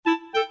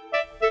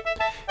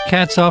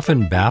Cats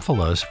often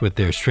baffle us with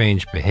their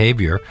strange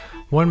behavior.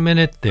 One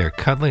minute they're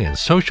cuddly and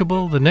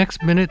sociable, the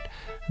next minute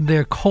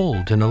they're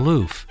cold and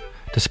aloof.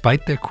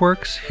 Despite their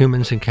quirks,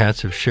 humans and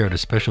cats have shared a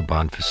special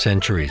bond for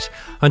centuries.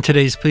 On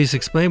today's Please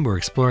Explain, we're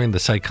exploring the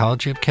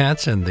psychology of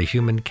cats and the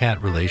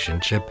human-cat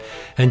relationship.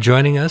 And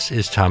joining us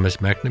is Thomas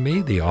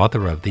McNamee, the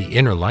author of The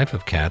Inner Life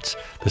of Cats,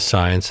 The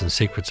Science and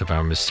Secrets of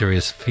Our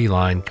Mysterious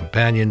Feline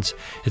Companions.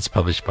 It's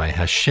published by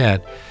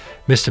Hachette.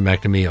 Mr.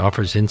 McNamee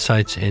offers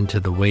insights into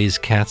the ways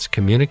cats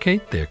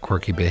communicate, their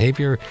quirky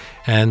behavior,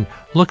 and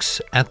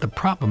looks at the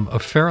problem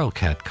of feral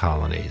cat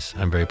colonies.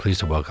 I'm very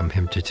pleased to welcome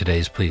him to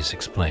today's Please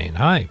Explain.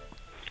 Hi.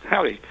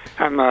 Howdy.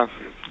 I'm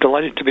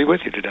delighted to be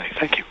with you today.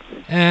 Thank you.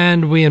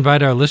 And we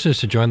invite our listeners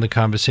to join the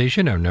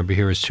conversation. Our number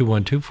here is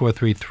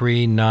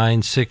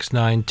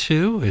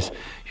 212-433-9692. Is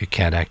your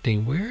cat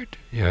acting weird?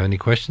 You have any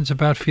questions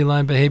about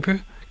feline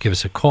behavior? Give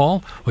us a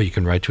call, or you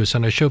can write to us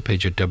on our show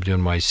page at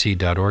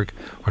wnyc.org or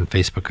on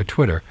Facebook or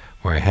Twitter,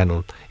 where our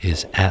handle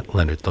is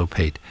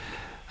 @LeonardLopate.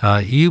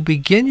 You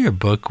begin your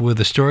book with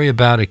a story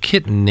about a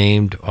kitten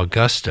named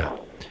Augusta.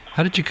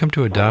 How did you come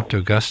to adopt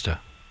Augusta?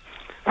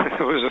 It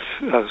was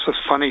a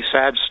funny,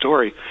 sad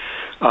story.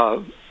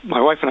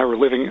 My wife and I were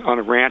living on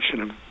a ranch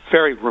in a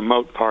very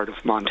remote part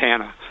of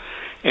Montana,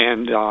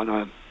 and on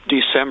a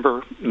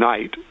December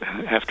night,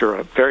 after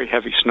a very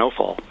heavy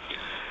snowfall,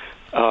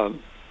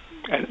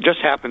 it just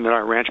happened that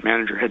our ranch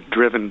manager had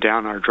driven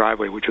down our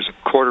driveway, which was a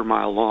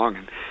quarter-mile long,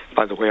 and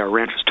by the way, our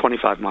ranch was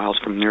 25 miles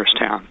from the nearest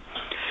town.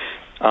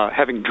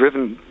 Having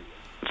driven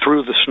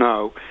through the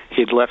snow,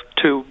 he'd left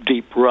two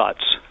deep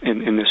ruts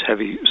in this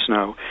heavy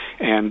snow,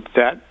 and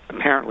that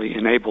apparently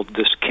enabled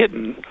this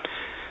kitten,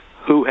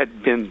 who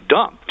had been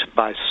dumped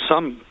by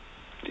some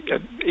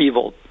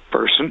evil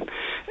person,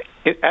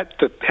 at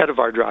the head of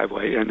our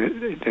driveway,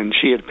 and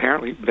she had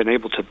apparently been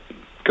able to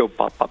go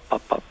pop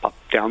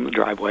down the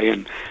driveway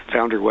and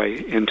found her way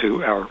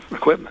into our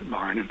equipment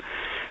barn.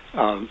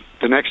 And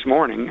the next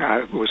morning,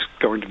 I was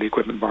going to the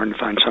equipment barn to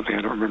find something,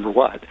 I don't remember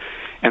what,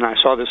 and I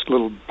saw this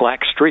little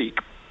black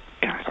streak,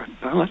 and I thought,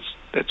 well,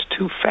 that's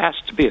too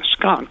fast to be a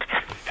skunk,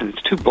 and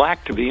it's too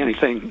black to be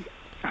anything.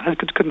 I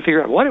couldn't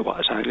figure out what it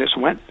was. I just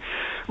went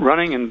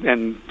running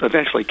and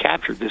eventually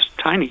captured this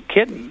tiny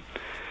kitten,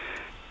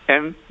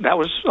 and that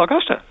was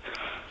Augusta.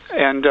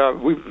 And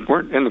we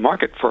weren't in the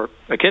market for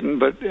a kitten,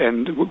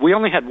 and we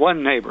only had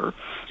one neighbor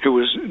who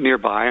was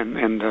nearby,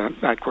 and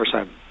of course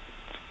I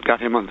got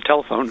him on the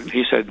telephone, and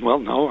he said, well,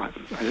 no, I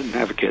didn't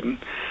have a kitten,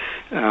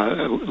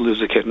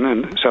 lose a kitten.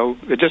 And so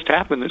it just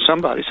happened that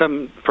some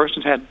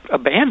person had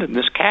abandoned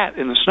this cat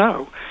in the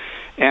snow,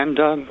 and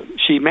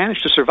she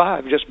managed to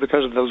survive just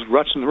because of those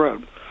ruts in the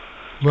road.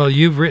 Well,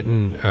 you've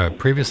written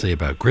previously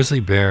about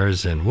grizzly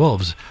bears and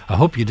wolves. I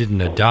hope you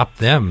didn't adopt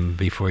them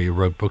before you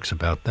wrote books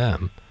about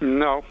them.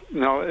 No.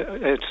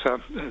 It's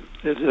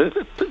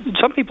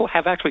some people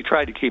have actually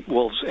tried to keep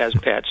wolves as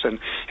pets, and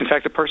in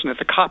fact, the person at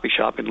the copy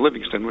shop in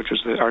Livingston, which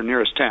is our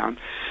nearest town,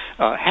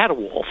 had a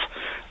wolf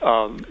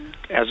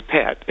as a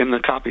pet in the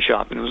copy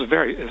shop, and it was a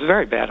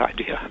very bad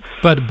idea.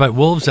 But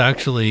wolves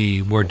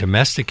actually were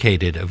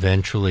domesticated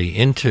eventually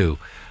into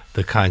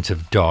the kinds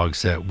of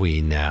dogs that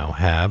we now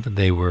have.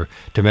 They were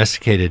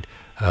domesticated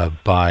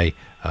by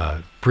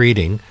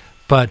breeding,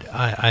 but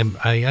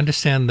I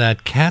understand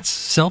that cats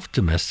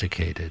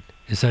self-domesticated.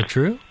 Is that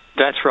true?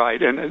 That's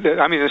right, and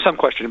I mean, there's some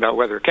question about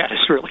whether a cat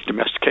is really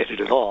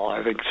domesticated at all.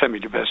 I think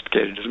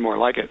semi-domesticated is more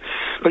like it.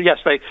 But yes,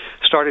 they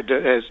started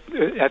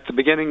at the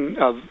beginning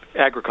of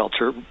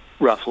agriculture,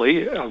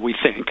 roughly, we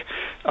think,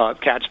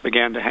 cats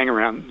began to hang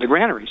around the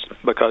granaries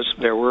because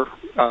there were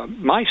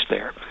mice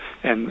there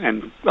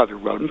and other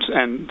rodents,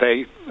 and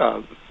they,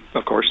 of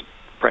course,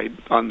 preyed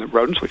on the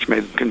rodents, which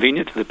made them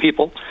convenient to the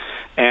people.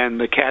 And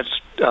the cats,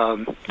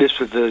 this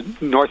was the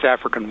North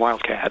African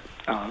wildcat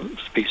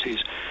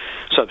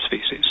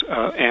subspecies,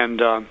 and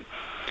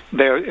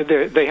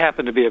they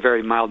happen to be a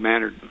very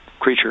mild-mannered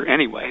creature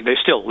anyway. They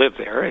still live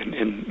there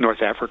in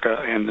North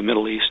Africa and the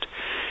Middle East,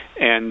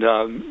 and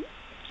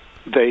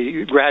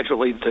they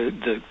gradually,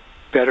 the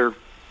better,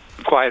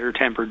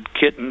 quieter-tempered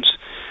kittens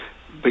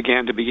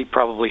began to be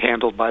probably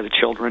handled by the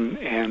children,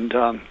 and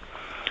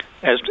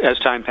as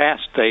time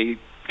passed, they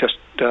just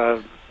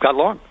got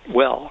along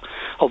well.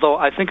 Although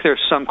I think there's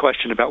some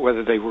question about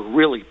whether they were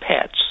really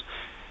pets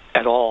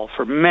at all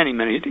for many,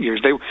 many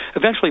years. They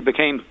eventually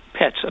became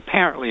pets,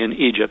 apparently, in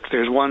Egypt.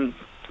 There's one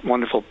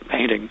wonderful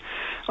painting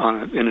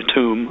in a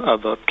tomb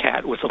of a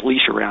cat with a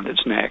leash around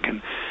its neck,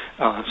 and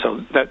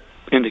so that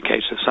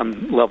indicates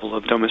some level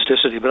of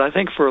domesticity. But I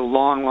think for a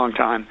long, long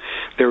time,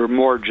 they were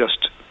more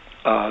just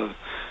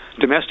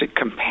domestic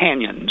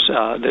companions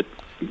that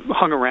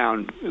hung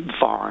around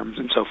farms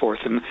and so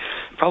forth, and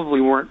probably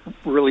weren't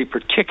really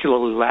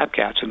particularly lab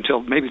cats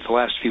until maybe the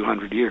last few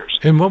hundred years.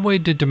 In what way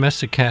did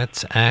domestic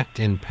cats act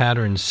in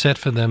patterns set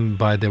for them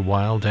by their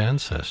wild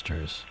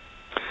ancestors?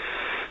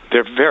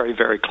 They're very,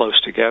 very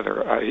close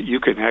together. You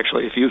can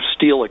actually, if you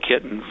steal a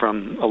kitten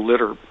from a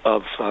litter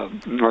of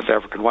North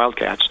African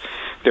wildcats,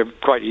 they're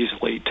quite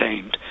easily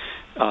tamed.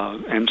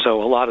 And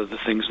so a lot of the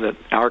things that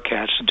our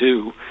cats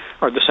do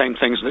are the same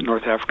things that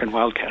North African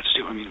wildcats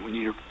do. I mean, when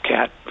your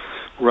cat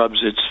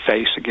rubs its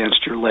face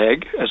against your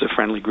leg as a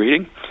friendly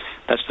greeting,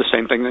 that's the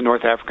same thing that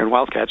North African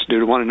wildcats do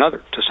to one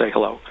another to say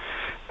hello.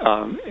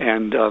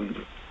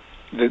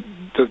 The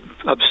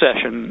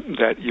obsession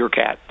that your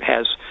cat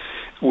has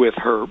with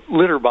her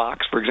litter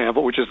box, for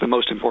example, which is the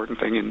most important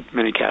thing in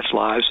many cats'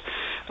 lives,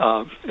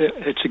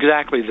 it's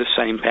exactly the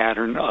same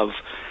pattern of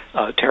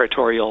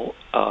territorial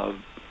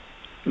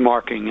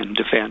marking and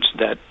defense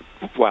that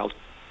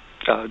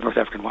North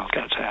African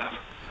wildcats have.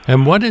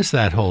 And what is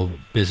that whole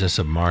business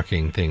of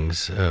marking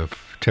things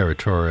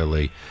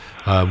territorially?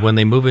 When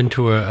they move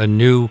into a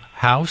new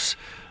house,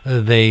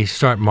 they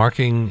start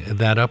marking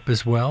that up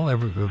as well?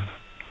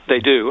 They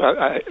do.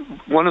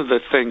 One of the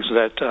things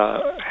that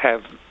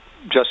have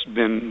just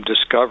been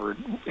discovered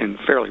in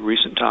fairly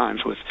recent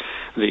times with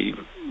the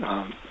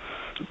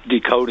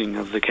decoding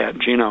of the cat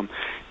genome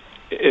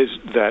is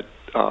that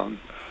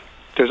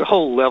there's a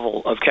whole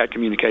level of cat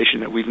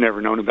communication that we've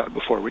never known about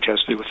before, which has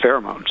to do with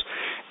pheromones.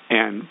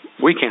 And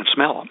we can't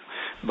smell them,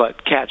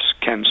 but cats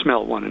can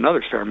smell one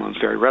another's pheromones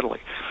very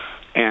readily.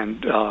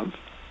 And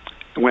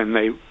when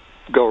they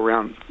go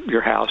around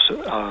your house,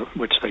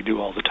 which they do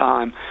all the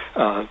time,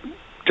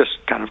 just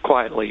kind of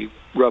quietly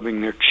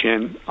rubbing their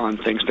chin on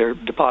things, they're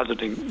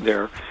depositing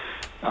their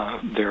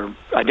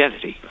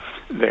identity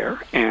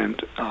there.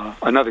 And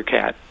another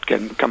cat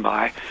can come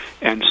by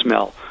and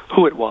smell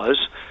who it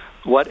was,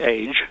 what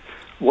age,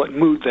 what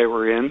mood they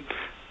were in,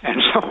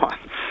 and so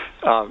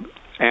on.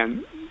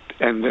 And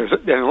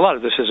a lot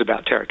of this is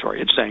about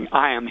territory. It's saying,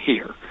 I am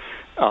here,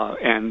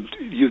 and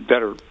you'd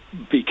better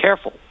be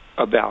careful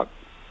about,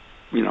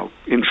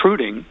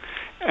 intruding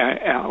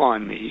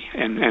on me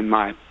and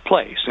my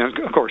place. And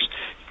of course,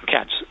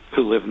 cats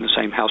who live in the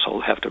same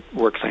household have to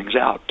work things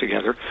out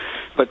together,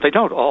 but they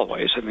don't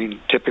always. I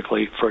mean,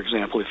 typically, for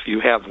example, if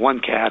you have one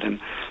cat and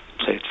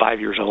say it's 5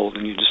 years old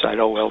and you decide,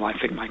 oh, well, I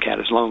think my cat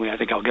is lonely, I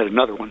think I'll get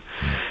another one.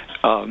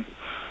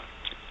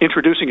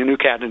 Introducing a new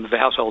cat into the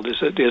household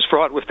is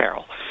fraught with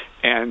peril,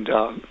 and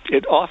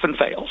it often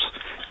fails.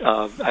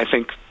 I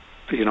think,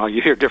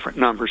 you hear different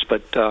numbers,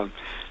 but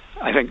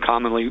I think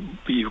commonly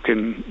you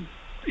can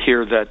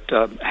hear that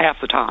half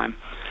the time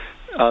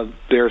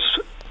there's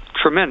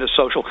tremendous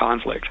social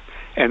conflict,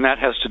 and that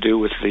has to do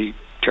with the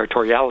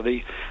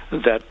territoriality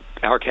that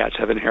our cats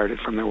have inherited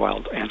from their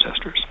wild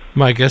ancestors.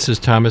 My guest is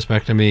Thomas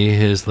McNamee.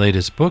 His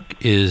latest book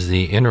is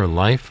The Inner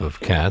Life of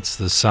Cats,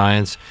 The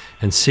Science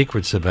and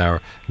Secrets of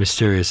Our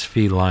Mysterious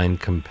Feline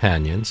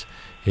Companions.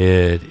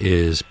 It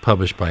is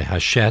published by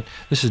Hachette.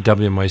 This is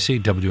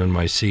WNYC,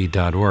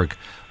 WNYC.org.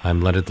 I'm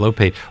Leonard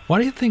Lopate. Why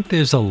do you think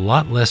there's a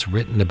lot less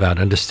written about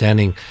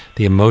understanding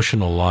the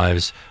emotional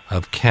lives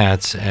of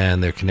cats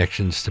and their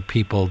connections to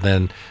people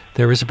than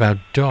there is about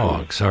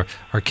dogs? Are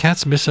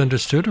cats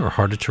misunderstood or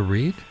harder to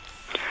read?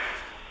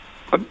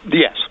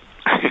 Yes,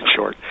 in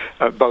short,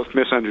 both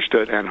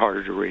misunderstood and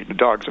harder to read. The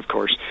dogs, of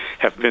course,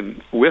 have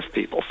been with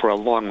people for a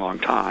long, long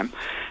time,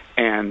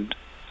 and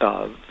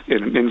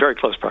in very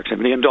close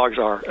proximity. And dogs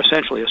are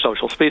essentially a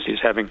social species,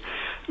 having,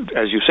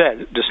 as you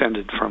said,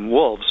 descended from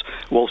wolves.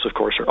 Wolves, of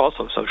course, are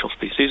also social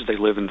species. They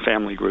live in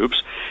family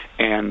groups,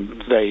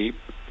 and they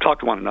talk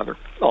to one another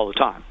all the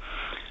time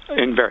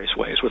in various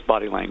ways, with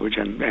body language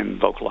and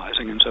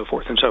vocalizing and so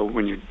forth. And so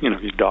when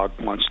your dog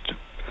wants to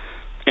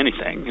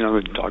anything,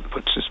 the dog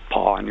puts his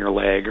paw on your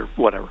leg or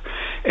whatever,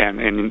 and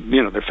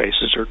their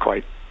faces are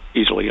quite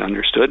easily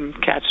understood, and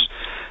cats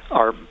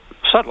are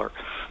subtler.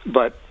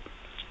 But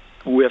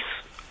with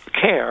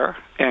care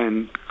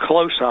and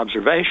close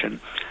observation,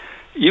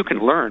 you can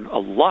learn a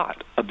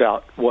lot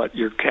about what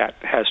your cat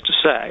has to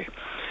say.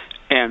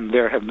 And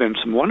there have been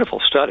some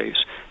wonderful studies,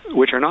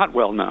 which are not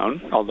well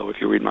known, although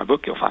if you read my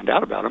book, you'll find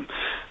out about them,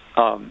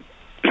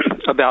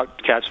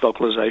 about cats'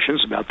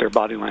 vocalizations, about their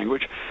body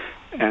language,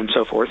 and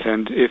so forth.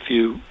 And if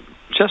you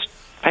just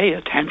pay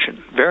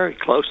attention, very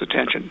close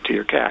attention to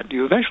your cat,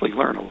 you eventually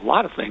learn a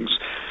lot of things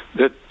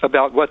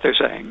about what they're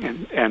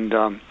saying. And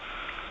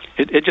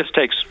it just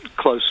takes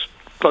close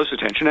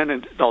attention, and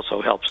it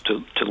also helps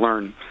to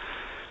learn,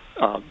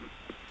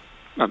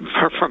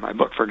 from my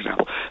book, for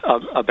example,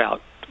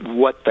 about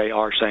what they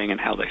are saying and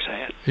how they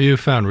say it. You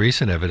found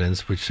recent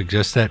evidence which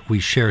suggests that we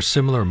share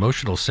similar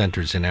emotional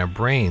centers in our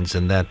brains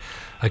and that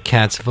a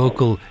cat's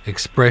vocal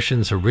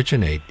expressions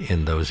originate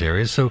in those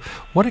areas. So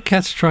what are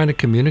cats trying to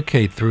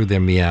communicate through their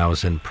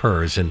meows and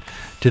purrs? And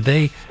do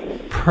they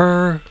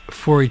purr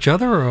for each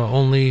other or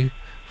only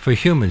for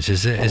humans?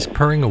 Is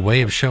purring a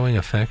way of showing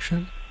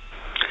affection?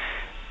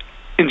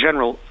 In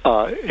general,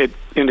 it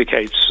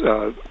indicates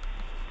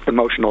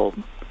emotional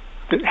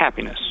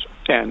happiness.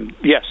 And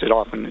yes, it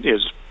often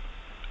is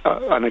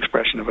an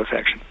expression of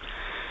affection.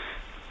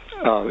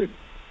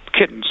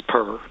 Kittens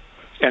purr,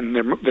 and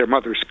their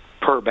mothers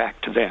purr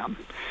back to them.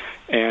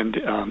 And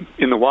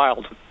in the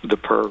wild, the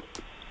purr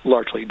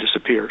largely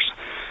disappears.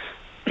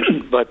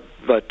 but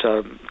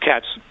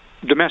cats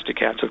domestic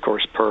cats, of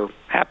course, purr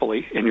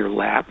happily in your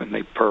lap, and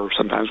they purr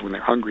sometimes when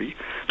they're hungry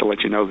to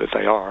let you know that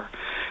they are.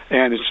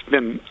 And it's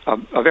been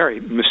a very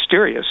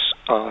mysterious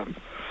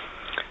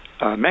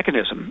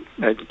mechanism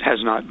that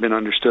has not been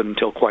understood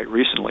until quite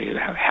recently,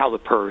 how the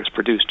purr is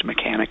produced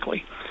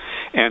mechanically.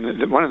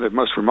 And one of the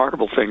most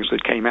remarkable things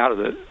that came out of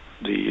the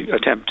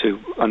attempt to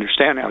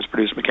understand how it's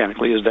produced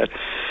mechanically is that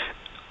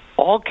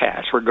all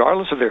cats,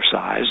 regardless of their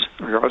size,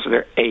 regardless of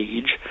their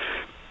age,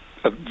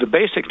 the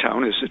basic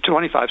tone is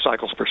 25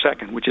 cycles per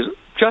second, which is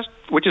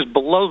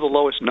below the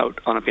lowest note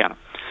on a piano.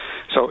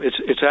 So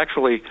it's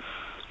actually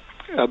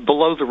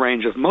below the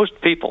range of most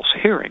people's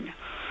hearing.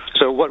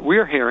 So what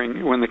we're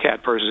hearing when the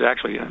cat purrs is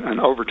actually an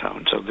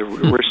overtone. So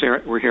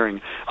we're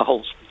hearing a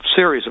whole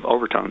series of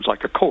overtones,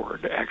 like a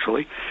chord,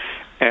 actually.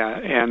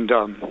 And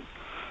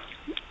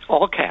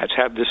all cats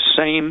have this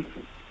same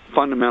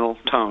fundamental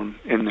tone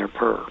in their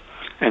purr.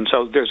 And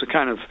so there's a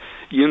kind of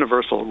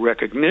universal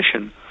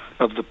recognition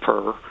of the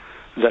purr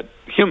that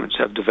humans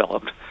have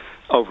developed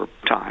over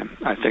time.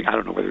 I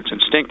don't know whether it's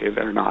instinctive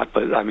or not,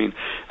 but I mean,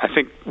 I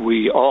think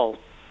we all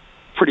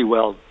pretty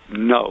well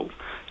know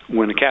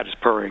when a cat is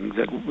purring,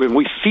 that when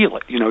we feel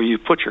it. You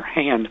put your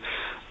hand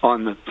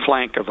on the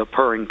flank of a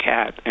purring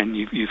cat and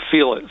you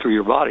feel it through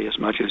your body as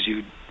much as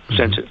you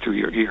sense it through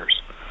your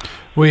ears.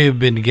 We've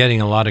been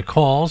getting a lot of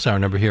calls. Our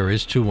number here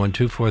is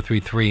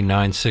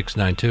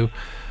 212-433-9692.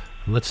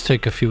 Let's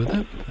take a few of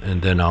them,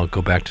 and then I'll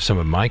go back to some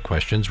of my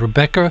questions.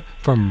 Rebecca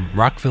from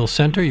Rockville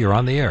Center, you're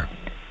on the air.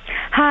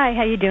 Hi,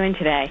 how you doing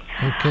today?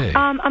 Okay.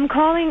 I'm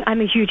calling.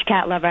 I'm a huge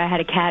cat lover. I had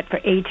a cat for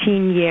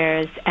 18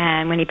 years,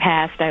 and when he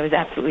passed, I was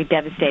absolutely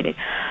devastated.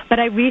 But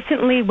I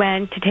recently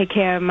went to take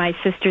care of my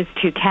sister's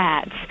 2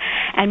 cats,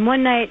 and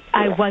one night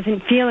I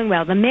wasn't feeling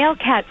well. The male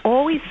cat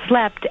always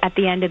slept at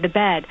the end of the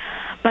bed,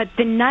 but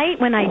the night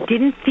when I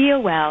didn't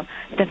feel well,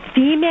 the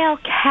female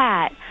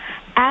cat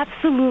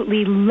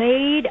absolutely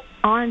laid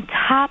on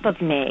top of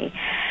me,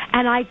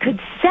 and I could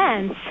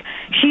sense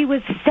she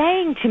was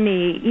saying to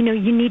me,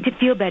 you need to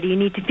feel better, you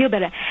need to feel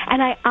better.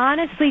 And I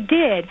honestly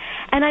did.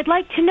 And I'd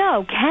like to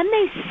know, can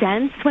they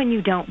sense when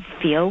you don't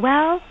feel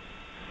well?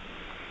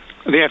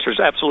 The answer is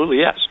absolutely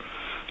yes.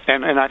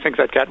 And I think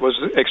that cat was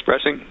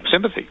expressing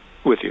sympathy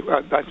with you.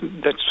 The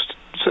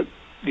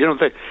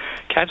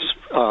cats,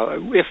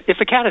 if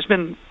a cat has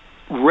been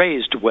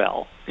raised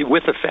well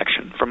with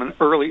affection from an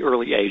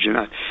early age,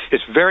 and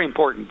it's very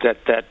important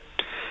that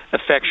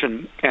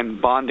affection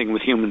and bonding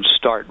with humans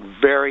start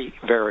very,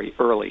 very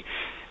early,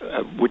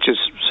 which is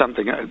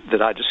something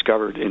that I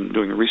discovered in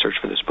doing research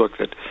for this book,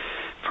 that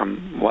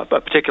from a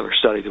particular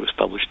study that was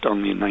published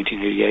only in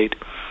 1988,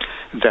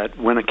 that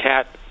when a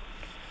cat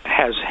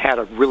has had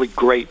a really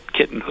great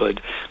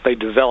kittenhood, they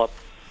develop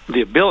the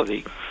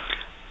ability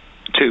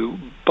to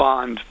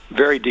bond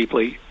very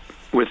deeply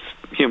with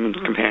human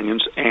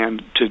companions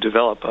and to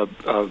develop a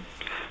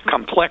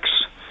complex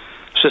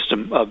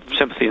system of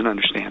sympathy and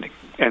understanding.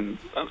 And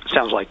it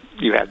sounds like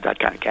you had that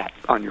kind of cat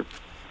on your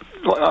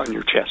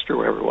chest or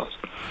wherever it was.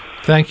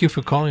 Thank you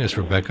for calling us,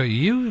 Rebecca.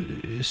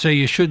 You say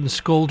you shouldn't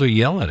scold or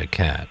yell at a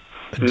cat.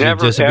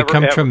 Never, Does it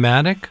become ever.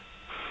 traumatic?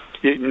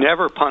 You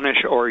never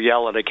punish or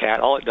yell at a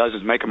cat. All it does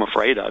is make them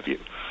afraid of you.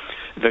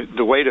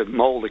 The way to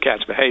mold a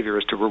cat's behavior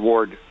is to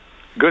reward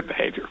good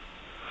behavior.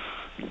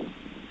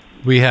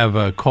 We have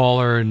a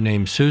caller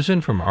named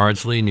Susan from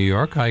Ardsley, New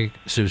York. Hi,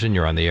 Susan,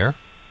 you're on the air.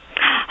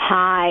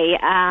 Hi.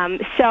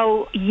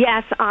 So,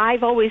 yes,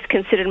 I've always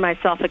considered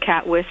myself a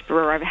cat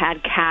whisperer. I've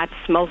had cats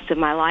most of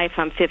my life.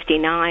 I'm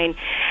 59.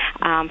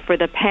 For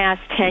the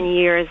past 10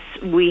 years,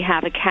 we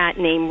have a cat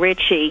named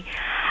Richie.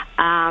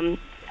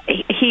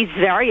 He's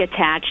very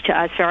attached to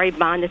us, very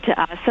bonded to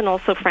us, and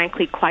also,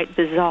 frankly, quite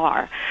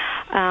bizarre.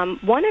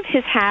 One of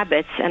his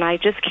habits, and I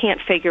just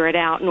can't figure it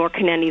out, nor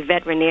can any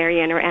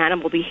veterinarian or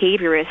animal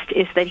behaviorist,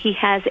 is that he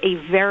has a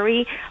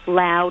very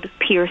loud,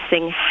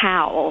 piercing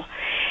howl.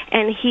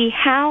 And he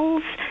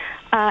howls,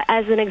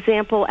 as an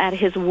example, at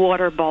his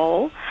water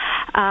bowl.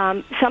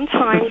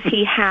 Sometimes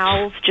he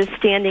howls just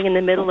standing in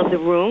the middle of the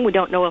room. We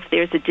don't know if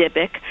there's a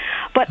Dybbuk.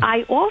 But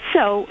I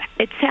also,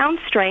 it sounds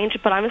strange,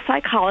 but I'm a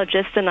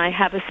psychologist and I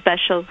have a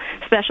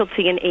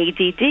specialty in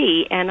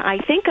ADD, and I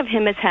think of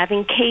him as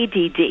having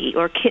KDD,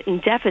 or kitten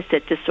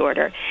deficit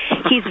disorder.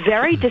 He's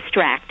very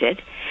distracted,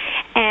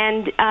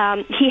 and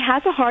he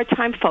has a hard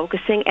time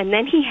focusing, and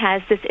then he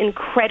has this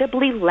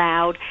incredibly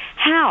loud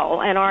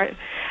howl. And our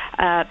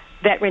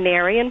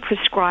veterinarian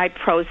prescribed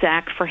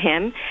Prozac for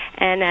him,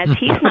 and as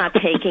he's not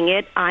taking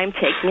it, I'm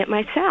taking it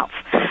myself.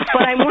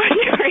 But I'm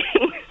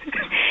wondering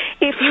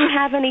if you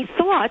have any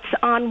thoughts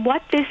on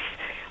what this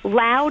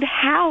loud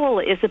howl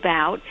is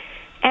about,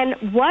 and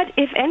what,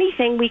 if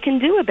anything, we can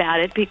do about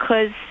it,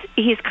 because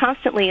he's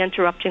constantly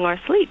interrupting our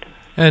sleep.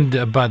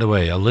 And by the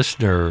way, a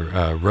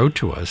listener wrote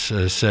to us,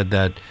 said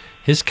that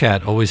his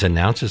cat always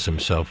announces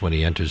himself when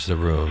he enters the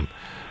room.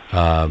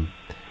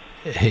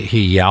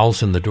 He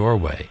yowls in the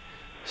doorway.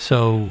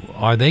 So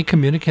are they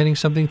communicating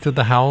something through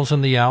the howls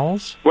and the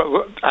owls?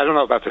 Well, I don't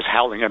know about this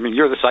howling. I mean,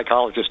 you're the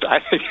psychologist. I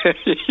think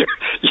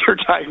your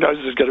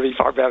diagnosis is going to be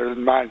far better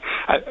than mine.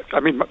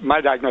 I mean,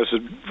 my diagnosis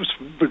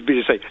would be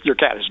to say your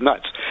cat is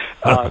nuts.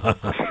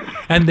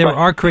 And there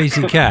are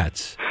crazy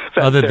cats,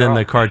 other than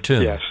the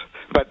cartoon. Yes.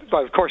 But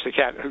of course, the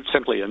cat who's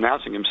simply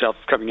announcing himself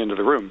coming into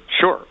the room,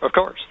 sure, of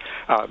course.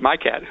 My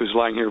cat, who's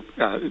lying here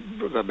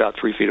about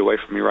 3 feet away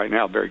from me right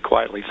now, very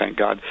quietly, thank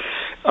God,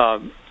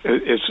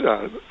 is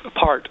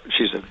part,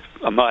 she's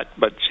a mutt,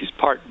 but she's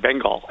part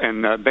Bengal.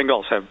 And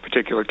Bengals have a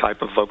particular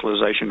type of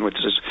vocalization, which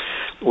is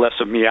less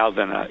a meow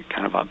than a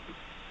kind of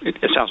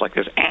it sounds like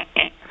this,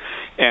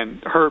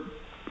 And her,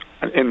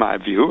 in my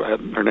view,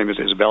 her name is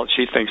Isabel,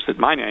 she thinks that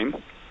my name,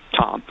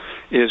 Tom,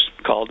 is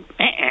called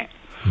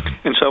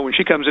And so when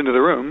she comes into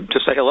the room to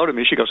say hello to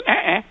me, she goes,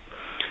 and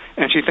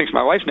she thinks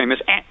my wife's name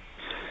is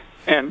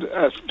And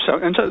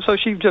so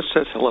she just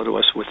says hello to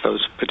us with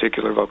those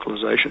particular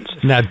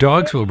vocalizations. Now,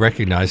 dogs will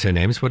recognize their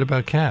names. What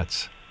about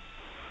cats?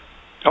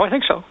 Oh, I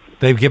think so.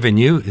 They've given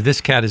you,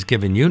 this cat has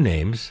given you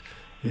names.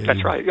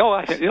 That's right.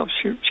 Oh,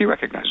 she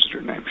recognizes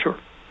her name, sure.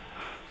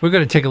 We're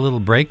going to take a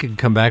little break and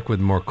come back with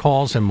more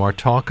calls and more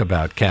talk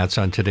about cats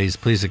on today's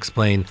Please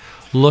Explain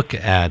Look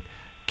at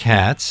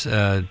Cats.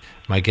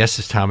 My guest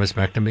is Thomas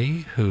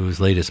McNamee, whose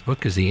latest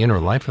book is The Inner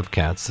Life of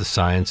Cats, The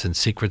Science and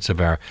Secrets of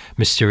Our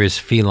Mysterious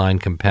Feline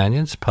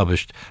Companions,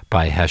 published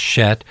by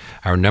Hachette.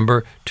 Our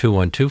number,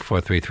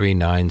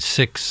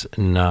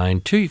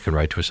 212-433-9692. You can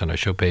write to us on our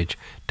show page,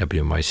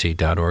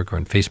 WMIC.org, or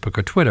on Facebook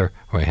or Twitter,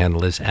 where our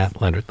handle is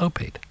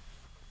 @LeonardLopate.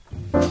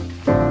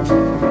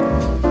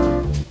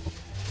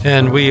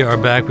 And we are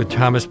back with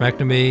Thomas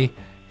McNamee.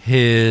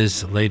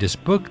 His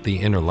latest book, The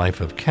Inner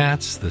Life of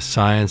Cats, The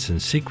Science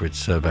and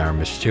Secrets of Our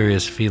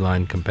Mysterious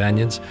Feline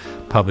Companions,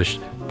 published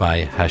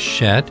by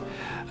Hachette.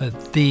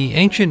 The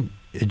ancient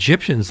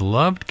Egyptians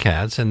loved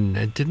cats,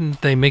 and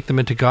didn't they make them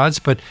into gods?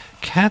 But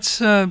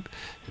cats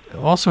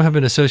also have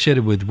been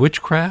associated with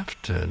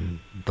witchcraft and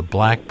the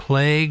Black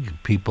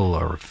Plague. People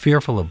are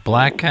fearful of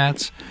black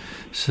cats,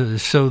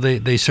 so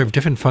they serve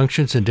different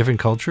functions in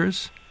different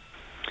cultures?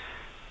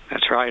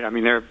 That's right. I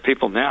mean, there are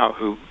people now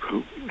who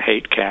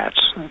hate cats.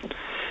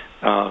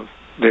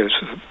 There's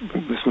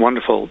this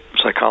wonderful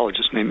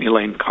psychologist named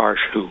Elaine Karsh,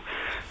 who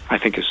I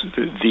think is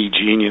the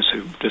genius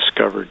who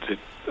discovered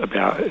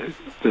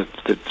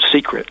the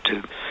secret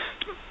to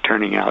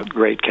turning out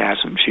great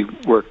cats. And she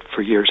worked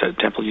for years at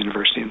Temple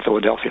University in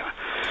Philadelphia.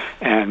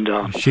 And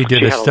she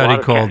did a study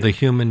called The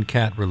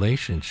Human-Cat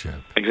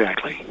Relationship.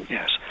 Exactly,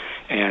 yes.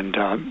 And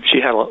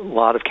she had a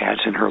lot of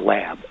cats in her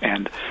lab,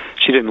 and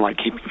she didn't like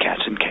keeping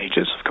cats in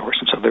cages, of course,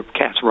 and so the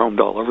cats roamed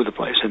all over the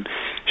place. And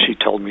she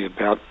told me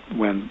about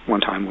one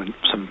time when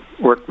some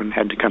workmen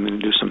had to come in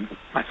and do some,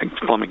 I think,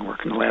 plumbing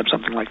work in the lab,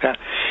 something like that,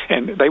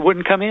 and they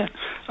wouldn't come in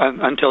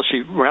until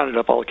she rounded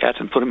up all the cats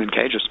and put them in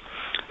cages.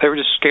 They were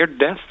just scared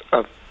to death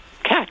of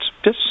cats,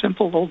 just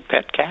simple old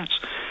pet cats.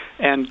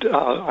 And there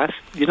are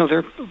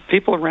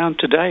people around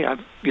today.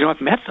 I've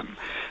met them.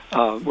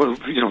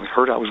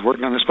 Heard I was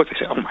working on this book. They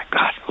say, "Oh my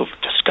God,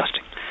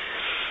 disgusting."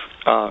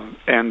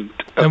 And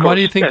why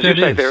do you think that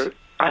is?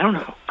 I don't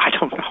know.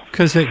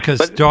 Because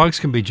dogs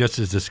can be just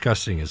as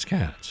disgusting as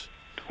cats.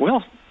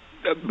 Well,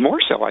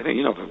 more so. I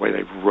think the way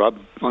they rub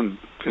on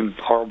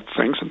horrible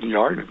things in the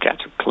yard, and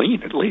cats are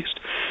clean at least.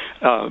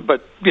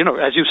 But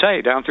as you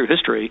say, down through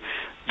history,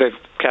 the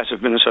cats have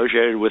been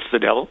associated with the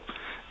devil,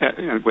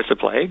 with the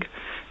plague.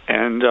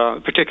 And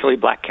particularly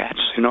black cats.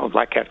 A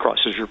black cat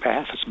crosses your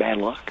path, it's bad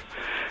luck.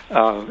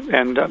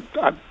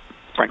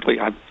 Frankly,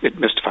 it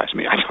mystifies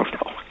me. I don't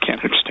know. I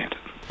can't understand it.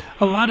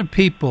 A lot of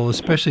people,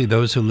 especially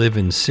those who live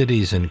in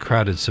cities and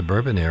crowded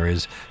suburban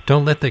areas,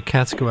 don't let their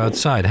cats go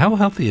outside. How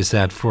healthy is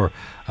that for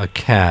a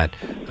cat?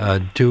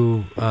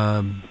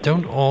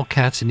 Don't all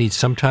cats need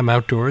some time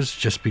outdoors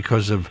just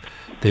because of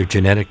their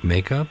genetic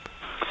makeup?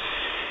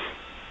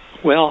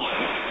 Well,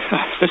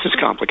 this is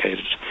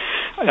complicated.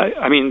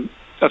 I mean,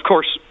 of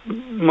course,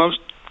 most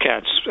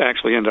cats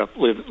actually end up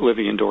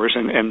living indoors,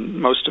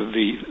 and most of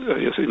the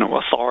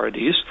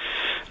authorities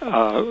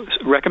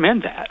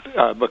recommend that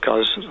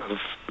because of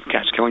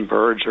cats killing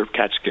birds or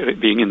cats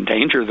being in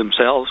danger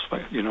themselves,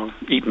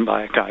 eaten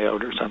by a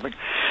coyote or something.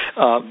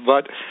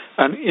 But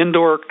an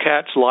indoor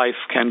cat's life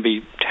can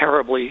be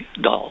terribly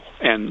dull,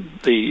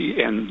 and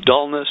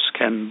dullness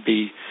can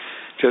be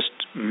just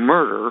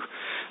murder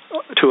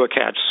to a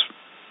cat's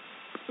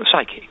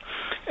psyche.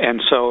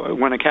 And so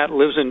when a cat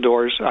lives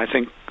indoors, I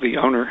think the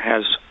owner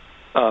has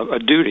a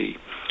duty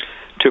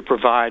to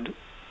provide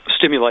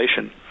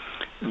stimulation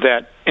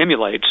that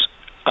emulates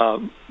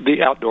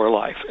the outdoor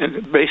life,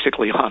 and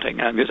basically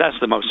hunting. I mean, that's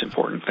the most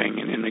important thing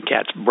in the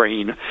cat's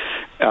brain,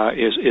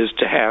 is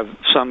to have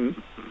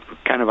some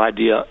kind of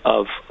idea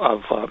of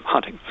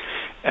hunting.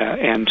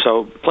 And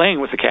so playing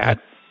with the cat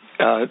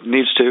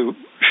needs to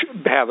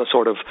have a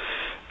sort of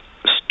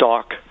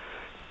stalk,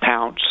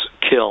 pounce,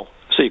 kill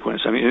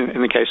sequence. I mean,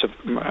 in the case of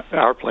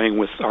our playing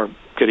with our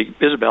kitty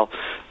Isabel,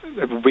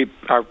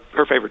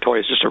 her favorite toy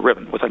is just a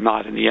ribbon with a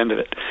knot in the end of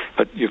it.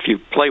 But if you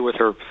play with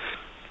her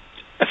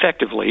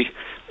effectively,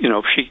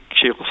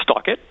 she'll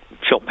stalk it,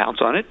 she'll pounce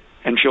on it,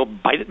 and she'll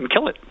bite it and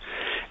kill it.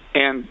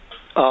 And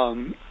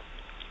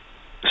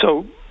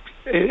so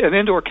an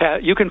indoor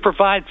cat, you can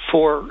provide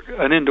for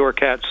an indoor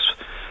cat's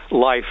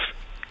life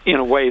in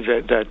a way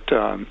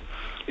that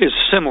is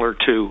similar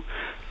to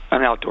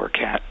an outdoor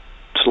cat's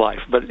life,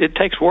 but it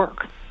takes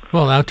work.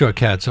 Well, outdoor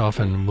cats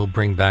often will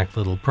bring back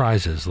little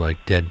prizes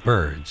like dead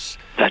birds.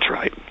 That's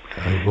right.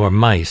 Or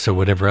mice or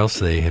whatever else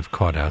they have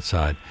caught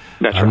outside.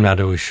 I'm not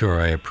always sure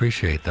I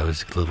appreciate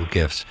those little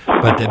gifts,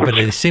 but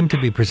they seem to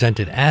be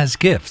presented as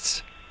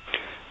gifts.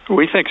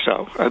 We think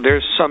so.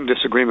 There's some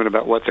disagreement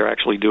about what they're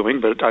actually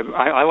doing, but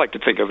I like to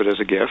think of it as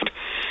a gift.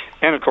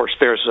 And, of course,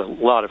 there's a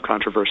lot of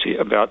controversy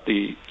about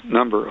the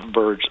number of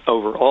birds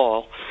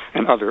overall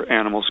and other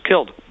animals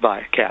killed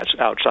by cats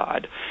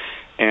outside.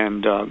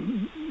 And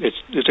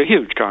it's a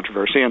huge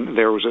controversy, and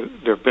there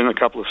have been a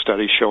couple of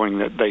studies showing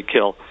that they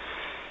kill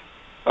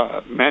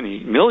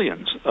many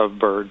millions of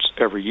birds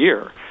every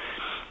year.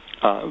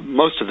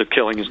 Most of the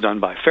killing is done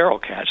by feral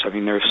cats. I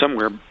mean,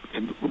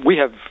 we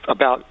have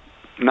about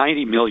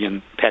 90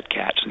 million pet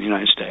cats in the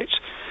United States,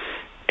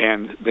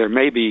 and there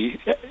may be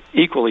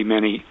equally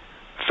many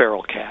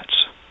feral cats.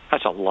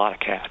 That's a lot of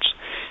cats,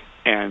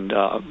 and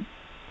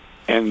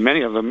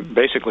many of them,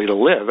 basically to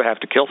live, have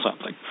to kill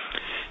something,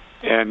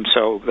 and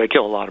so they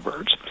kill a lot of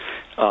birds.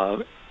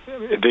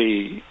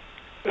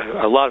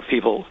 A lot of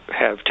people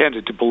have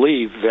tended to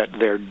believe that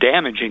they're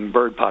damaging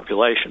bird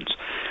populations.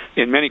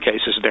 In many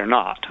cases, they're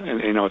not.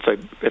 And,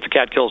 if a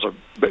cat kills a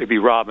baby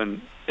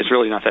robin, it's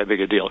really not that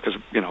big a deal because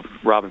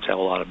robins have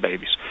a lot of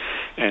babies.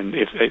 And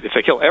if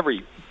they kill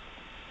every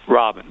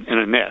robin in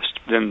a nest,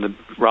 then the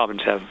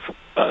robins have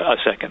a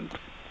second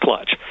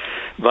clutch.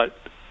 But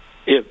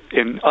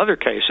in other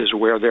cases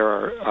where there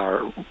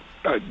are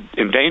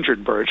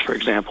endangered birds, for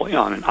example,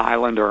 on an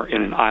island or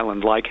in an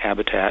island-like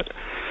habitat,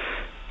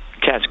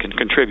 cats can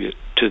contribute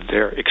to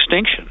their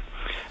extinction.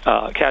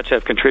 Cats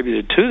have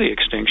contributed to the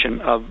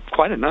extinction of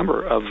quite a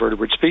number of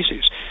vertebrate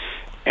species,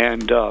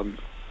 and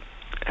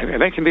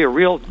they can be a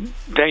real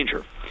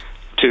danger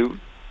to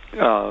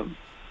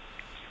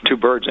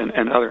birds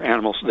and other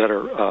animals that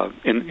are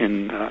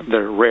that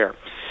are rare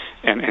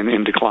and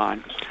in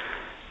decline.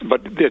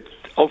 But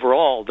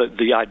overall,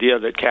 the idea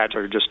that cats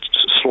are just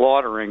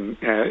slaughtering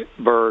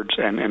birds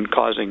and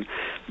causing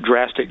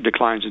drastic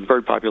declines in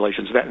bird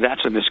populations,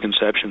 that's a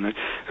misconception.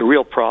 The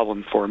real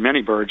problem for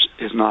many birds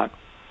is not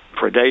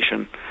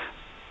predation,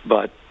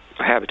 but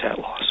habitat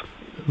loss.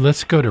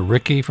 Let's go to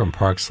Ricky from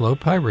Park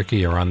Slope. Hi, Ricky,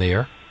 you're on the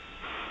air.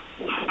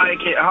 Hi,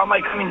 how am I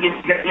coming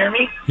in? Can you hear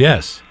me?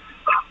 Yes.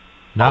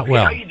 Not okay,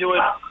 well. How you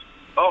doing?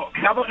 Oh,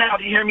 how about now?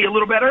 Do you hear me a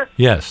little better?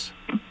 Yes.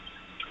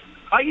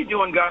 How you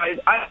doing, guys?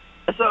 I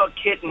saw a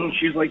kitten.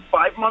 She's like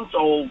 5 months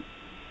old.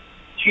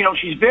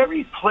 She's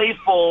very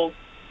playful,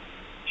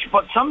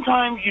 but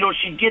sometimes,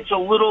 she gets a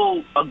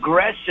little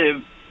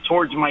aggressive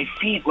towards my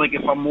feet. Like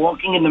if I'm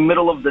walking in the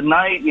middle of the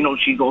night,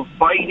 she goes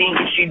biting.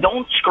 She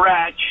don't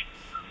scratch,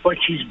 but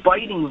she's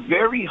biting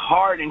very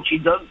hard, and she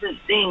does this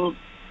thing.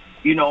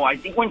 I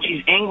think when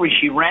she's angry,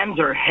 she rams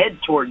her head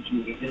towards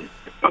me.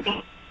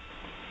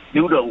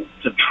 To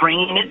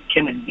train it?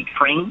 Can it be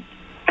trained?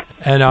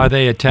 And are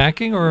they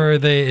attacking, or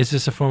is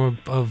this a form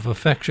of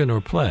affection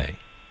or play?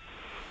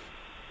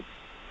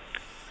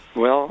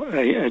 Well,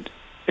 the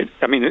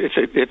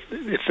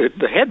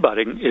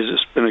headbutting is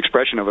an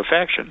expression of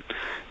affection,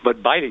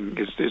 but biting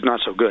is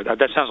not so good.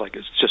 That sounds like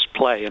it's just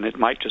play, and it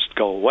might just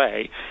go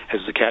away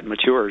as the cat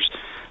matures.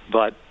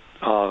 But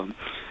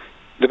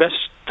the best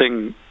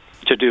thing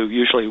to do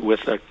usually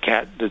with a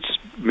cat that's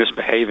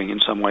misbehaving in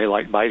some way,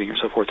 like biting or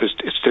so forth, is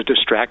to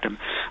distract him.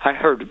 I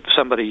heard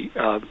somebody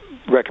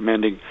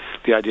recommending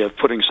the idea of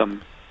putting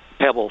some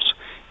pebbles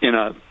in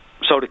a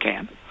soda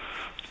can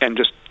and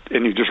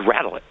you just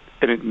rattle it,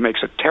 and it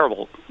makes a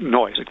terrible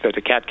noise that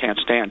the cat can't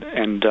stand.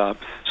 And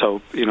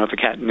so if a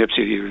cat nips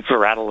you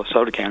rattle a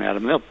soda can at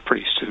them, they'll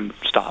pretty soon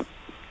stop.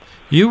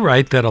 You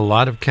write that a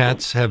lot of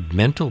cats have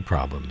mental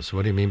problems.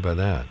 What do you mean by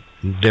that?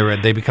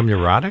 They become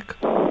neurotic?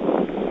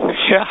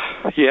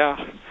 Yeah.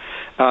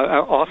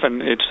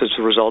 Often it's as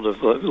a result of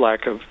the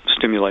lack of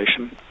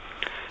stimulation,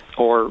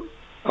 or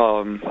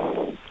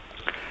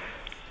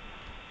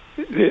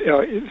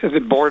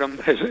the boredom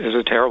is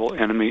a terrible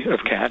enemy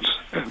of cats'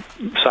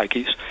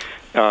 psyches.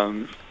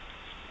 And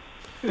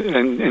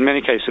in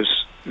many cases,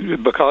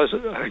 because,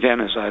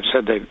 again, as I've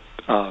said,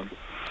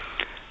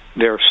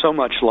 they're so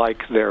much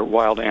like their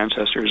wild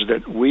ancestors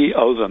that we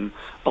owe them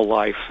a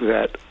life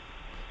that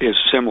is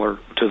similar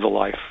to the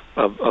life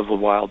of a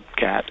wild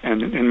cat.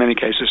 And in many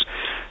cases,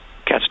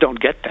 cats don't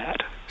get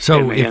that.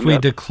 So if we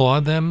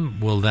declaw them,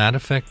 will that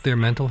affect their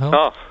mental health?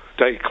 Oh,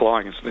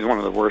 declawing is one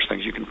of the worst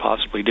things you can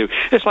possibly do.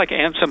 It's like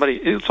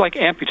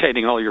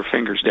amputating all your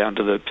fingers down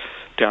to the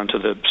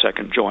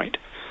second joint.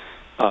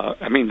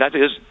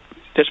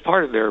 That's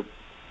part of their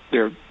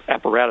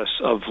apparatus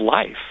of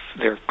life,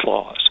 their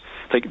claws.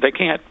 They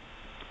can't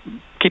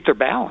keep their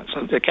balance.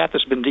 A cat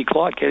that's been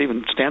declawed can't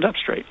even stand up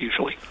straight,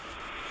 usually.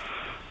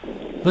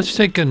 Let's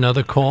take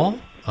another call.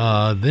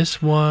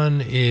 This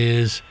one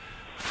is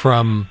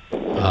from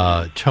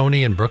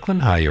Tony in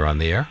Brooklyn. Hi, you're on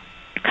the air.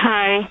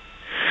 Hi.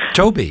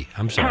 Toby,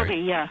 I'm sorry.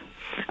 Toby, yeah.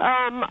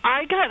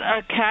 I got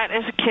a cat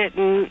as a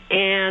kitten,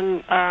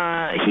 and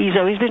he's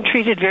always been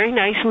treated very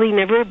nicely,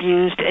 never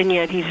abused, and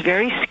yet he's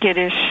very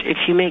skittish. If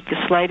you make the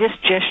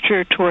slightest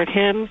gesture toward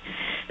him,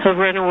 he'll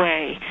run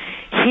away.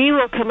 He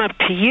will come up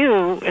to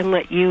you and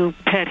let you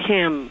pet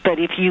him, but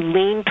if you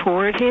lean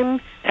toward him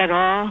at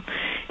all,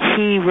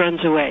 he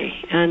runs away.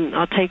 And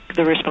I'll take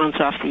the response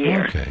off the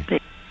air.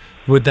 Okay.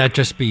 Would that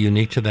just be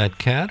unique to that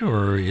cat,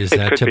 or is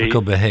that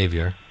typical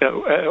behavior?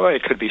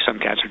 It could be. Some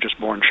cats are just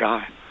born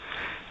shy.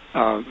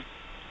 I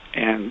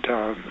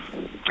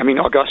mean,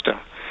 Augusta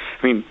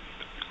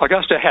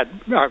had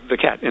the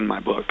cat in my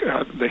book,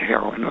 the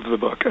heroine of the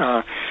book.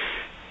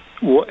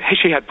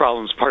 She had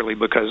problems partly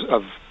because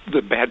of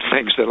the bad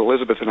things that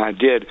Elizabeth and I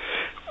did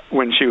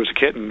when she was a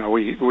kitten.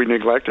 We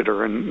neglected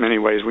her in many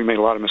ways. We made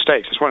a lot of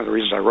mistakes. It's one of the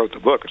reasons I wrote the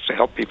book, is to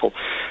help people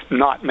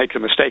not make the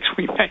mistakes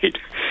we made.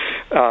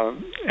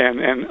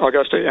 And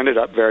Augusta ended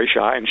up very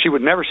shy, and she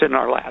would never sit in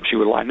our lap. She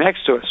would lie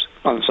next to us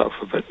on the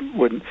sofa, but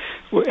wouldn't.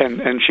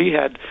 And she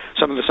had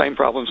some of the same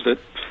problems that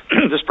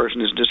this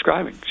person is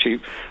describing.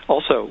 She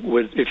also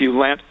would, if you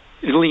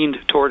leaned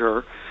toward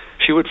her,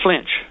 she would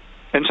flinch,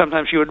 and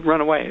sometimes she would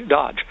run away,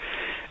 dodge.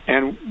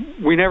 And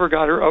we never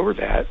got her over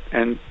that.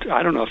 And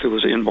I don't know if it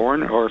was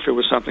inborn or if it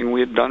was something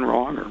we had done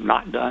wrong or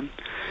not done.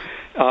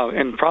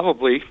 And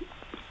probably,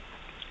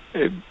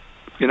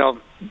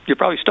 you're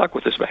probably stuck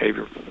with this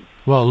behavior.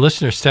 Well,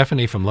 listener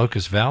Stephanie from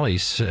Locust Valley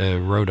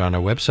wrote on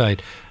our website,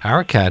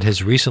 "Our cat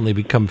has recently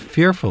become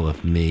fearful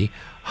of me,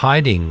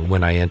 hiding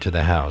when I enter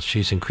the house.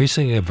 She's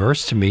increasingly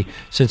averse to me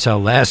since our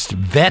last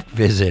vet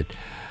visit,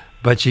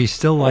 but she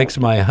still likes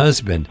my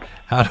husband.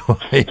 How do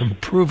I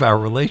improve our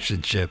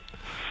relationship?"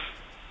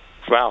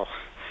 Wow,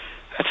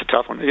 that's a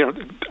tough one.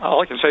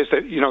 All I can say is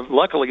that,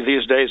 luckily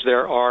these days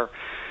there are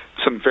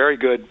some very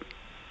good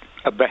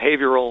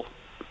behavioral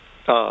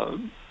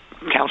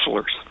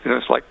counselors.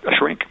 It's like a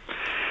shrink.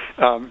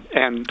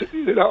 And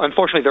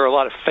unfortunately, there are a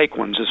lot of fake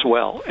ones as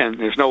well, and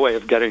there's no way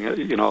of getting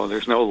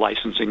there's no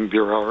licensing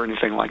bureau or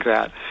anything like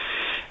that.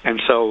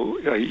 And so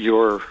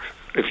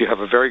if you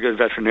have a very good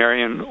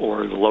veterinarian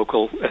or the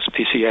local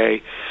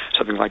SPCA,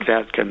 something like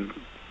that, can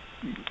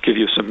give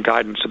you some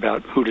guidance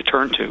about who to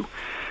turn to.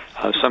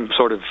 Some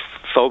sort of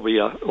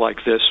phobia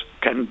like this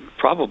can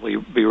probably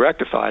be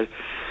rectified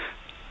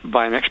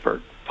by an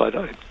expert. But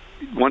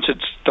once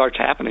it starts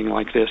happening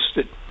like this,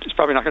 it's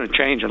probably not going to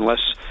change unless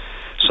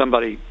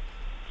somebody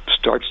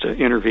starts to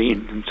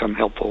intervene in some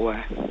helpful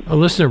way. A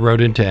listener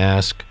wrote in to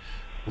ask,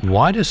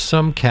 why do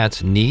some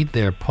cats need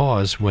their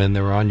paws when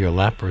they're on your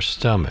lap or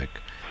stomach?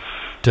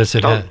 Does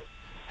it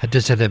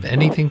have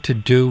anything to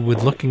do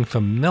with looking for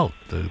milk,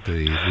 the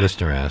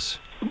listener asks?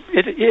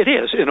 It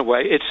is, in a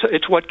way.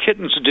 It's what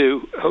kittens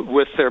do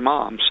with their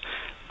moms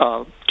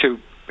to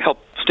help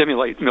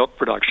stimulate milk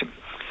production.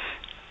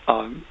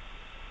 And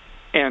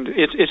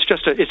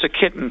it's a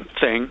kitten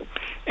thing,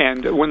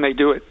 and when they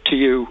do it to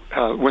you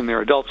when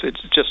they're adults,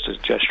 it's just a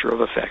gesture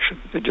of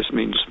affection. It just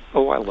means,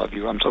 oh, I love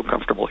you. I'm so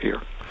comfortable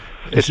here.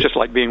 It's just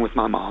like being with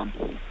my mom.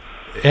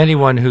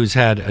 Anyone who's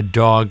had a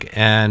dog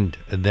and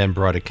then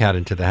brought a cat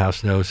into the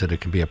house knows that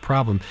it can be a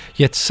problem.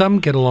 Yet some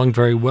get along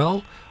very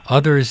well,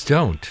 others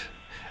don't.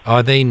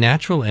 Are they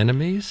natural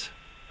enemies?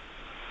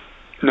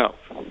 No,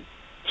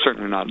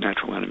 certainly not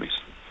natural enemies.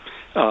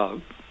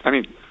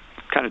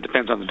 Kind of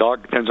depends on the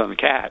dog, depends on the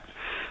cat.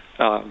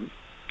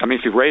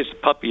 If you raise the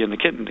puppy and the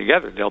kitten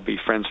together, they'll be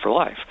friends for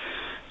life.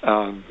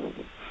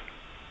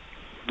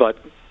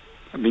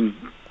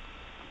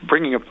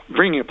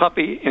 Bringing a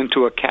puppy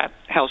into a cat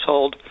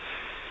household,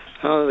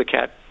 the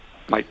cat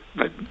might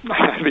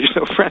be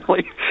so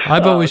friendly.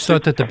 I've always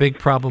thought that the big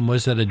problem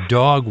was that a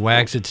dog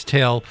wags its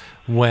tail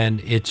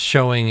when it's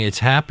showing it's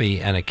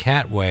happy, and a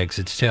cat wags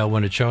its tail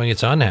when it's showing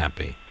it's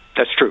unhappy.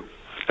 That's true.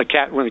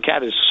 When the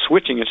cat is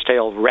switching its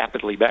tail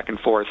rapidly back and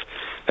forth,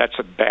 that's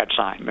a bad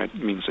sign. That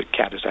means the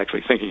cat is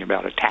actually thinking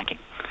about attacking.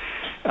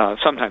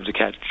 Sometimes the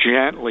cat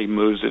gently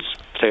moves its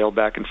tail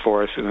back and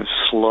forth in a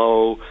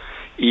slow,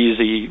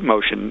 easy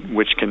motion,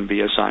 which can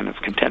be a sign of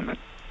contentment.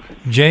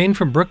 Jane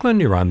from Brooklyn,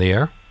 you're on the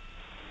air.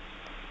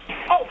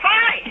 Oh,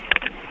 hi.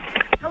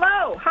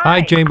 Hello.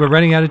 Hi, Jane. We're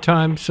running out of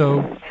time,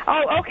 so...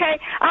 Oh, okay.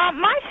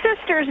 My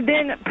sister's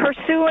been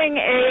pursuing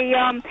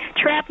a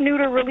trap,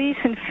 neuter, release,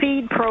 and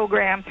feed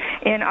program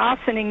in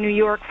Ossining, New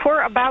York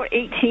for about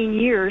 18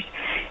 years.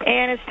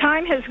 And as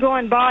time has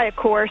gone by, of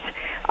course,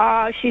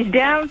 she's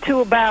down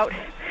to about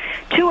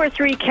 2 or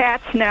 3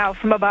 cats now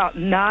from about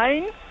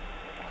 9.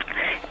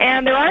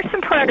 And there are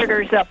some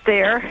predators up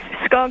there,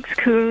 skunks,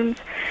 coons,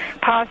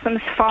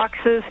 possums,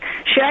 foxes.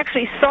 She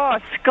actually saw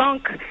a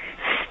skunk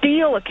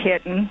steal a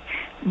kitten.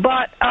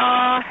 But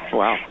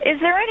wow. Is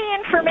there any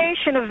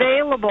information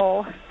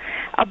available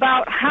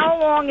about how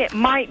long it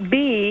might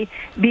be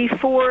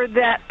before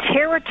that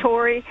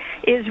territory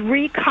is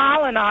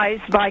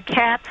recolonized by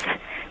cats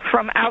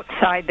from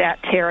outside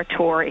that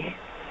territory?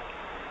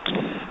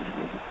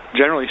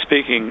 Generally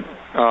speaking,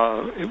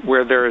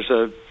 where there is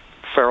a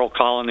feral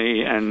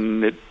colony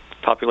and it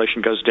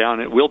population goes down,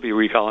 it will be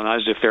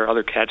recolonized if there are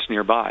other cats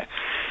nearby.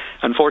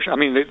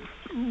 Unfortunately, I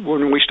mean,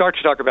 when we start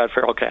to talk about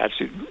feral cats,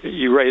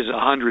 you raise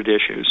 100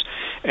 issues,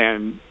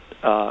 and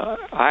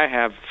I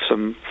have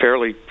some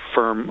fairly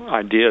firm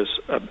ideas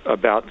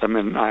about them,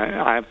 and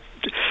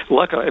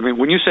luckily, I mean,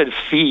 when you said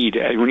feed,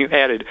 when you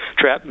added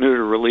trap,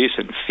 neuter, release,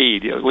 and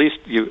feed, at least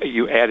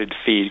you added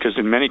feed, because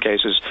in many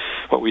cases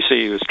what we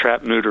see is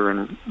trap, neuter,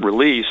 and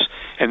release,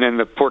 and then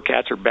the poor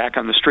cats are back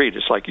on the street.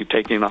 It's like you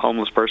take in a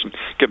homeless person,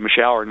 give them a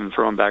shower, and then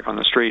throw them back on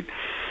the street.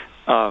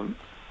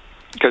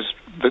 Because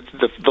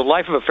the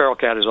life of a feral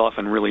cat is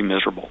often really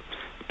miserable,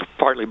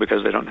 partly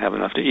because they don't have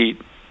enough to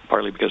eat,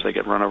 partly because they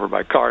get run over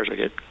by cars, they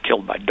get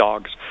killed by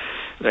dogs,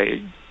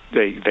 they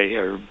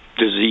are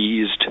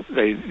diseased.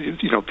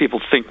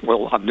 People think,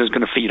 well, I'm just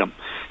going to feed them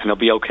and they'll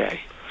be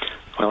okay.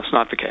 Well, it's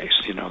not the case.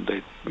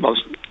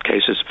 Most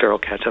cases, feral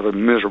cats have a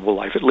miserable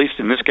life. At least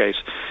in this case,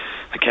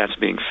 the cat's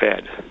being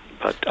fed.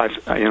 But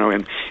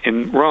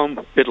in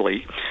Rome,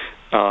 Italy,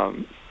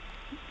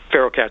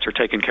 feral cats are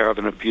taken care of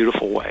in a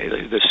beautiful way.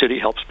 The city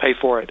helps pay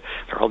for it.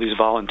 There are all these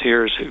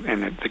volunteers,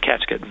 and the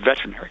cats get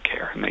veterinary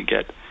care, and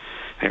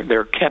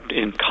they're kept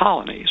in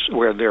colonies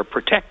where they're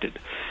protected.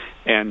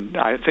 And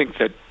I think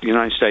that the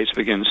United States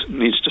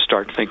needs to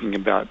start thinking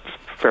about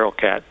feral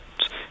cats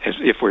as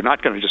if we're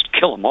not going to just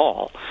kill them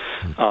all.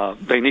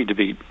 They need to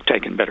be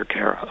taken better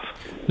care of.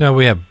 Now,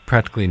 we have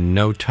practically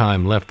no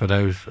time left, but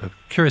I was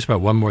curious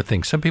about one more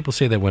thing. Some people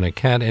say that when a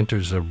cat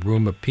enters a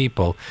room of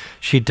people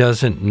she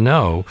doesn't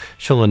know,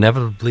 she'll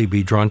inevitably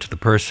be drawn to the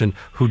person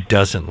who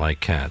doesn't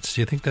like cats.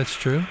 Do you think that's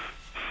true?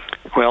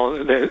 Well,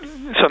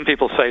 some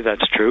people say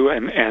that's true,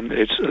 and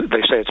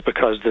they say it's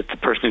because that the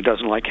person who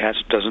doesn't like cats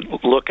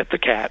doesn't look at the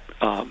cat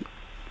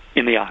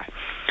in the eye,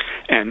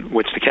 and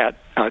which the cat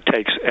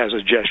takes as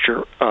a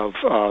gesture of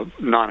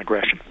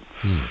non-aggression.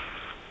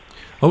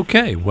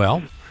 Okay,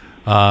 well,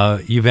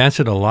 you've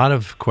answered a lot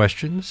of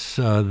questions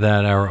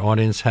that our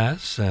audience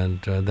has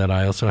and that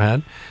I also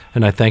had,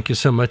 and I thank you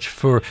so much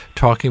for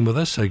talking with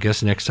us. I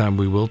guess next time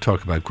we will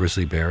talk about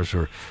grizzly bears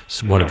or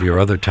one of your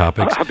other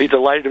topics. I'll be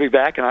delighted to be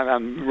back, and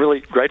I'm really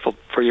grateful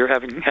for your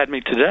having had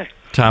me today.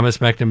 Thomas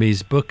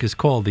McNamee's book is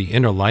called The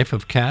Inner Life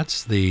of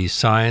Cats, The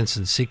Science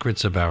and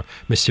Secrets of Our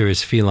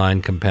Mysterious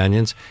Feline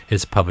Companions.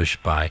 It's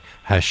published by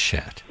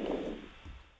Hachette.